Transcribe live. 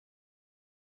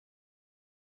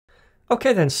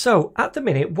Okay then, so at the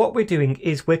minute what we're doing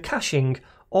is we're caching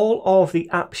all of the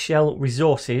app shell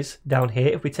resources down here.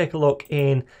 If we take a look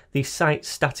in the site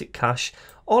static cache,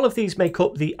 all of these make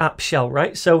up the app shell,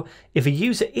 right? So if a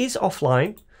user is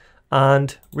offline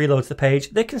and reloads the page,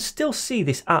 they can still see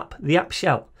this app, the app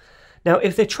shell. Now,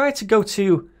 if they try to go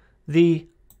to the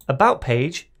about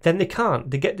page, then they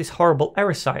can't. They get this horrible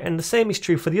error site. And the same is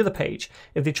true for the other page.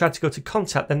 If they try to go to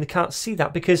contact, then they can't see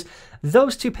that because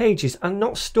those two pages are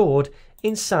not stored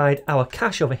inside our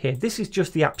cache over here. This is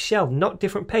just the app shell, not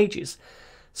different pages.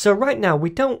 So right now, we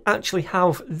don't actually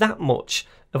have that much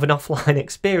of an offline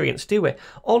experience, do we?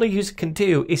 All a user can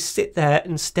do is sit there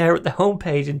and stare at the home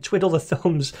page and twiddle the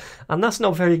thumbs, and that's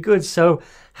not very good. So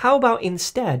how about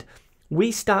instead we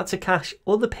start to cache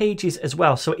other pages as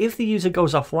well? So if the user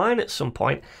goes offline at some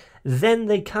point, then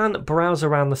they can browse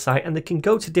around the site and they can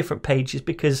go to different pages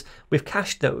because we've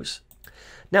cached those.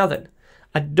 Now then,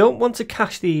 I don't want to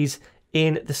cache these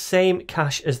in the same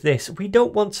cache as this. We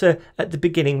don't want to, at the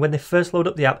beginning, when they first load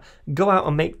up the app, go out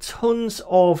and make tons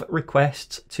of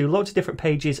requests to loads of different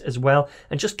pages as well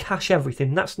and just cache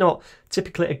everything. That's not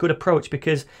typically a good approach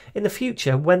because in the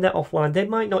future, when they're offline, they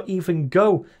might not even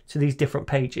go to these different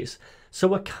pages. So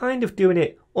we're kind of doing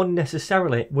it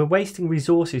unnecessarily. We're wasting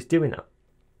resources doing that.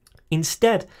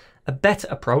 Instead, a better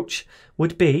approach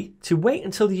would be to wait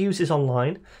until the user's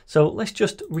online. So let's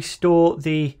just restore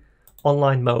the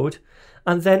online mode.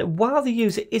 And then while the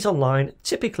user is online,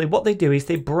 typically what they do is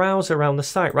they browse around the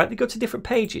site, right? They go to different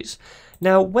pages.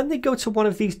 Now, when they go to one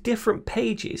of these different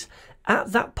pages,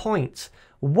 at that point,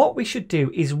 what we should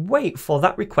do is wait for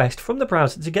that request from the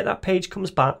browser to get that page comes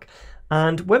back.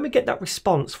 And when we get that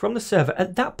response from the server,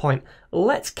 at that point,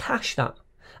 let's cache that.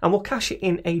 And we'll cache it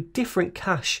in a different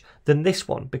cache than this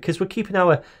one because we're keeping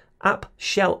our app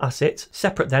shell assets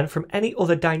separate then from any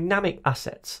other dynamic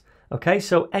assets. Okay,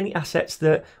 so any assets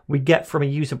that we get from a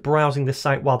user browsing the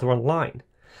site while they're online.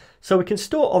 So we can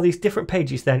store all these different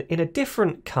pages then in a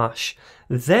different cache.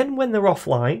 Then when they're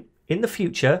offline in the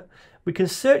future, we can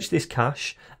search this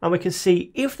cache and we can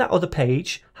see if that other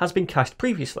page has been cached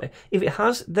previously. If it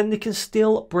has, then they can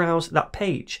still browse that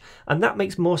page. And that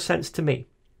makes more sense to me.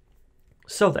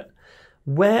 So then,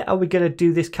 where are we going to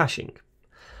do this caching?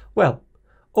 Well,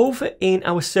 over in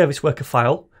our service worker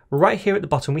file, right here at the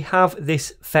bottom, we have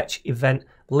this fetch event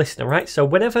listener, right? So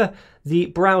whenever the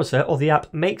browser or the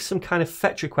app makes some kind of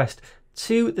fetch request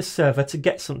to the server to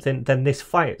get something, then this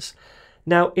fires.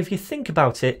 Now, if you think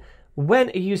about it,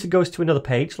 when a user goes to another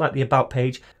page, like the about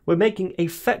page, we're making a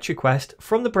fetch request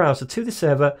from the browser to the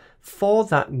server for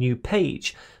that new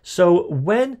page. So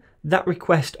when that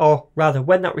request, or rather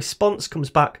when that response comes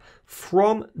back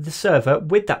from the server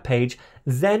with that page,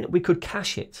 then we could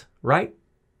cache it, right?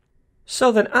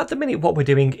 So then at the minute what we're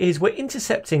doing is we're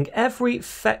intercepting every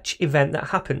fetch event that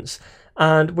happens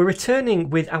and we're returning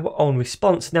with our own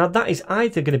response. Now that is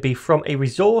either going to be from a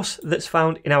resource that's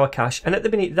found in our cache, and at the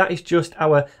minute that is just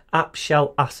our app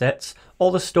shell assets,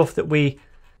 all the stuff that we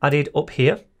added up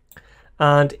here.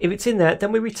 And if it's in there,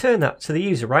 then we return that to the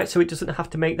user, right? So it doesn't have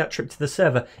to make that trip to the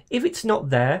server. If it's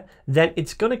not there, then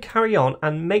it's going to carry on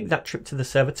and make that trip to the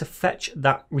server to fetch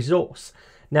that resource.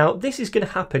 Now, this is going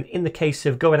to happen in the case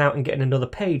of going out and getting another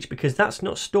page because that's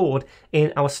not stored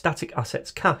in our static assets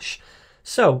cache.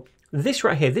 So this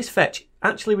right here, this fetch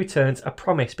actually returns a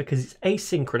promise because it's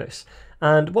asynchronous.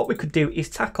 And what we could do is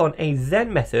tack on a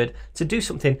then method to do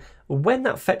something when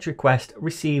that fetch request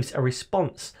receives a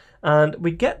response. And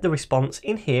we get the response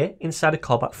in here inside a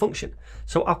callback function.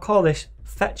 So I'll call this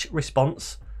fetch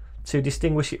response to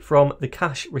distinguish it from the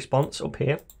cache response up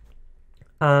here.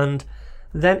 And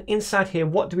then inside here,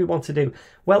 what do we want to do?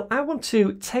 Well, I want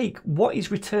to take what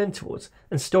is returned to us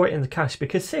and store it in the cache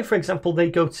because say, for example, they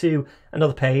go to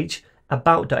another page,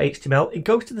 about.html, it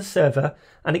goes to the server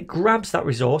and it grabs that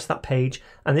resource, that page,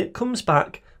 and it comes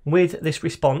back with this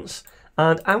response.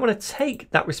 And I want to take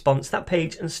that response, that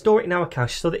page, and store it in our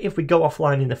cache so that if we go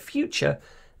offline in the future,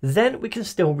 then we can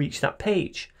still reach that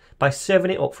page by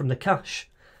serving it up from the cache.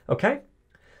 Okay?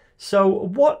 So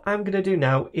what I'm going to do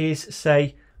now is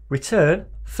say return,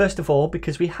 first of all,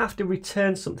 because we have to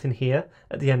return something here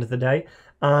at the end of the day.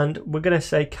 And we're going to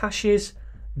say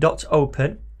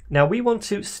caches.open. Now we want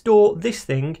to store this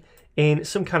thing in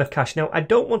some kind of cache. Now I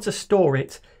don't want to store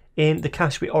it in the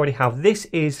cache we already have. This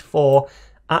is for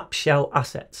app shell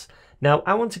assets. Now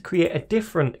I want to create a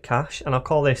different cache and I'll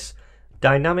call this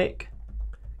dynamic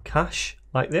cache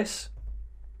like this.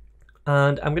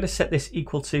 And I'm going to set this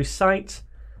equal to site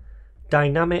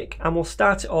dynamic and we'll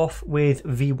start it off with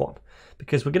v1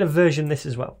 because we're going to version this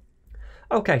as well.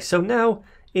 Okay, so now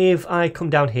if I come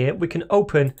down here, we can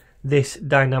open this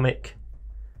dynamic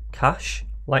cache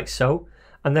like so.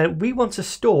 And then we want to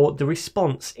store the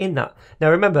response in that. Now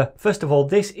remember, first of all,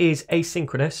 this is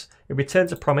asynchronous. It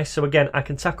returns a promise. So again, I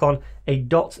can tack on a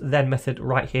dot then method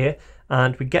right here,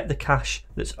 and we get the cache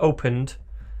that's opened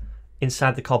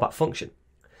inside the callback function.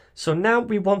 So now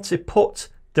we want to put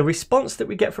the response that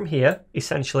we get from here,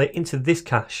 essentially, into this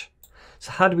cache.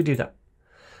 So how do we do that?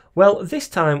 Well, this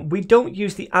time we don't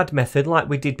use the add method like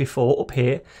we did before up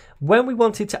here. When we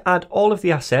wanted to add all of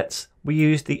the assets, we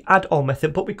used the add all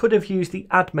method, but we could have used the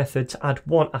add method to add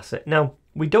one asset. Now,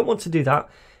 we don't want to do that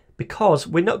because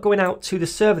we're not going out to the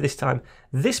server this time.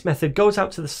 This method goes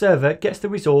out to the server, gets the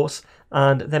resource,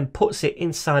 and then puts it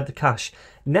inside the cache.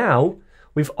 Now,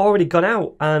 we've already gone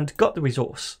out and got the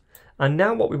resource. And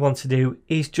now what we want to do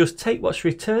is just take what's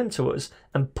returned to us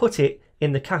and put it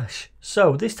in the cache.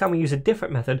 So this time we use a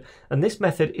different method, and this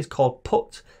method is called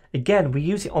put. Again, we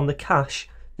use it on the cache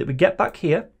that we get back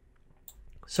here.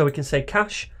 So we can say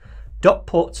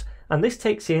cache.put, and this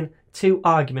takes in two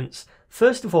arguments.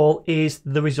 First of all is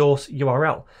the resource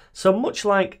URL. So much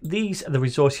like these are the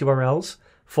resource URLs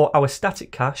for our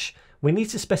static cache, we need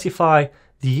to specify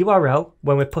the URL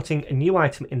when we're putting a new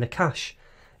item in the cache.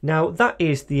 Now that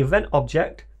is the event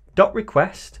object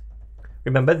 .request.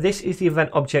 Remember, this is the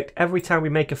event object. Every time we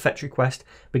make a fetch request,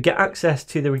 we get access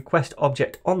to the request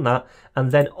object on that,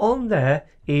 and then on there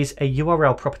is a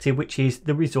URL property, which is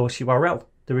the resource URL,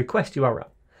 the request URL.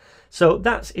 So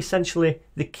that's essentially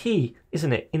the key,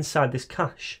 isn't it, inside this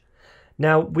cache.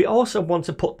 Now we also want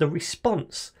to put the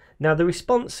response. Now the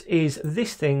response is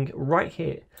this thing right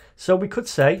here. So we could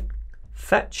say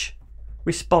fetch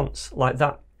response like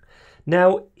that.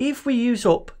 Now, if we use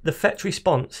up the fetch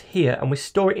response here and we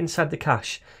store it inside the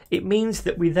cache, it means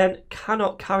that we then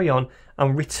cannot carry on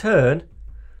and return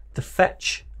the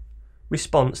fetch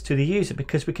response to the user,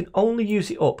 because we can only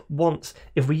use it up once.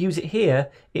 If we use it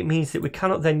here, it means that we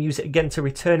cannot then use it again to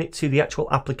return it to the actual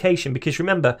application, because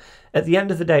remember, at the end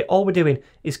of the day, all we're doing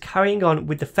is carrying on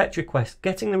with the fetch request,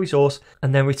 getting the resource,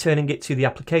 and then returning it to the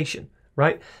application.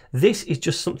 Right? This is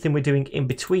just something we're doing in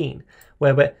between,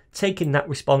 where we're taking that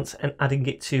response and adding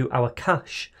it to our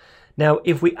cache. Now,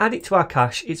 if we add it to our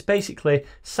cache, it's basically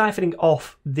siphoning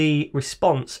off the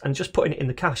response and just putting it in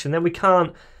the cache, and then we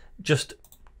can't just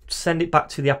send it back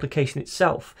to the application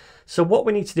itself. So what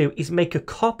we need to do is make a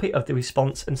copy of the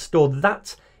response and store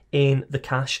that in the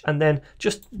cache, and then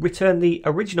just return the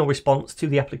original response to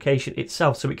the application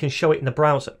itself so we can show it in the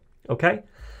browser. Okay?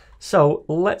 So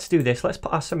let's do this. Let's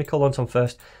put our semicolons on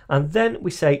first, and then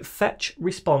we say fetch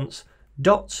response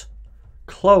dot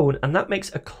clone, and that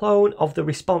makes a clone of the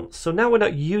response. So now we're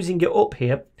not using it up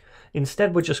here.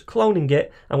 Instead, we're just cloning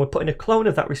it, and we're putting a clone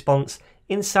of that response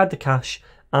inside the cache,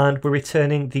 and we're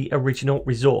returning the original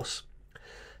resource.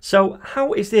 So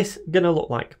how is this going to look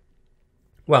like?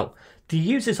 Well, the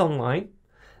users online,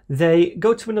 they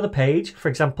go to another page, for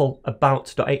example,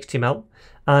 about.html,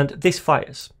 and this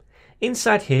fires.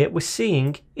 Inside here, we're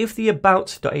seeing if the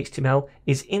about.html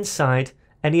is inside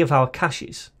any of our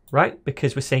caches, right?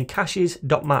 Because we're saying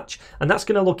caches.match, and that's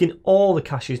going to look in all the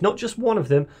caches, not just one of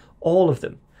them, all of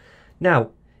them.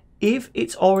 Now, if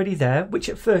it's already there, which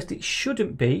at first it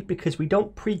shouldn't be because we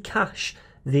don't pre-cache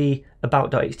the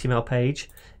about.html page,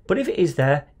 but if it is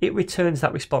there, it returns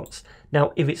that response.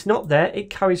 Now, if it's not there, it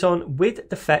carries on with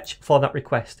the fetch for that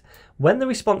request. When the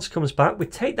response comes back, we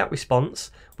take that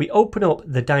response, we open up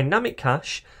the dynamic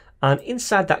cache, and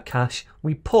inside that cache,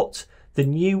 we put the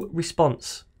new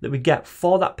response that we get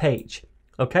for that page.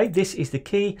 Okay, this is the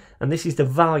key, and this is the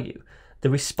value, the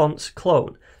response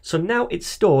clone. So now it's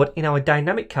stored in our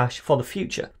dynamic cache for the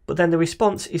future, but then the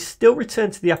response is still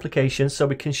returned to the application so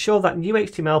we can show that new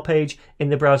HTML page in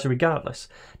the browser regardless.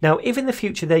 Now, if in the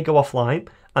future they go offline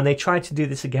and they try to do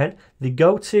this again, they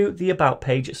go to the about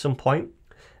page at some point,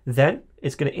 then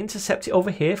it's going to intercept it over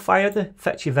here, fire the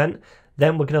fetch event.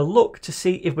 Then we're going to look to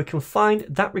see if we can find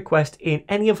that request in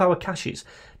any of our caches.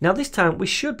 Now this time we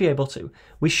should be able to.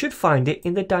 We should find it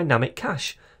in the dynamic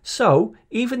cache. So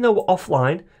even though we're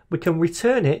offline, we can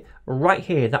return it right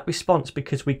here, that response,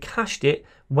 because we cached it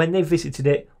when they visited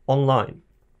it online.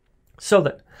 So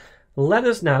then, let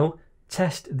us now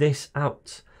test this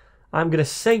out. I'm going to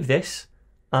save this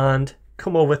and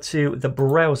come over to the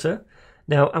browser.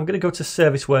 Now I'm going to go to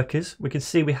service workers. We can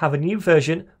see we have a new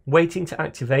version waiting to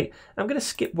activate. I'm going to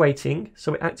skip waiting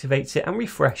so it activates it and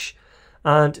refresh.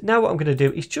 And now what I'm going to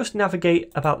do is just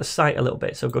navigate about the site a little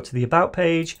bit. So go to the about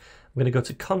page, I'm going to go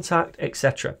to contact,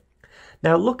 etc.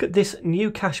 Now look at this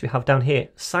new cache we have down here,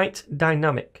 site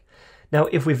dynamic. Now,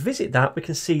 if we visit that, we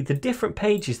can see the different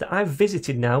pages that I've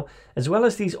visited now, as well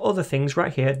as these other things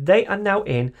right here. They are now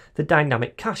in the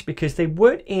dynamic cache because they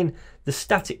weren't in the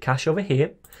static cache over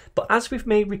here. But as we've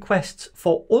made requests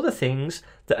for other things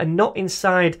that are not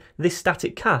inside this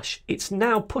static cache, it's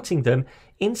now putting them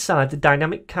inside the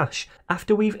dynamic cache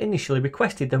after we've initially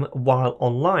requested them while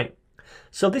online.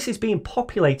 So this is being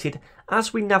populated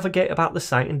as we navigate about the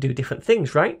site and do different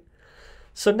things, right?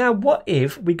 So now what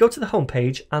if we go to the home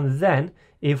page, and then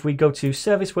if we go to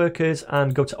service workers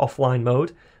and go to offline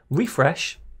mode,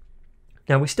 refresh.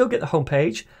 Now we still get the home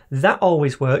page. That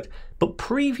always worked, but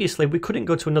previously we couldn't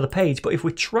go to another page. But if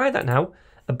we try that now,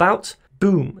 about,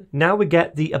 boom, now we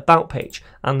get the about page,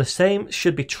 and the same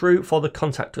should be true for the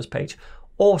contact us page.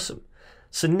 Awesome.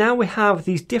 So now we have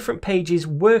these different pages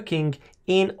working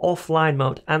in offline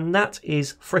mode, and that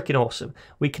is freaking awesome.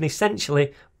 We can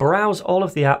essentially browse all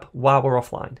of the app while we're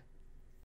offline.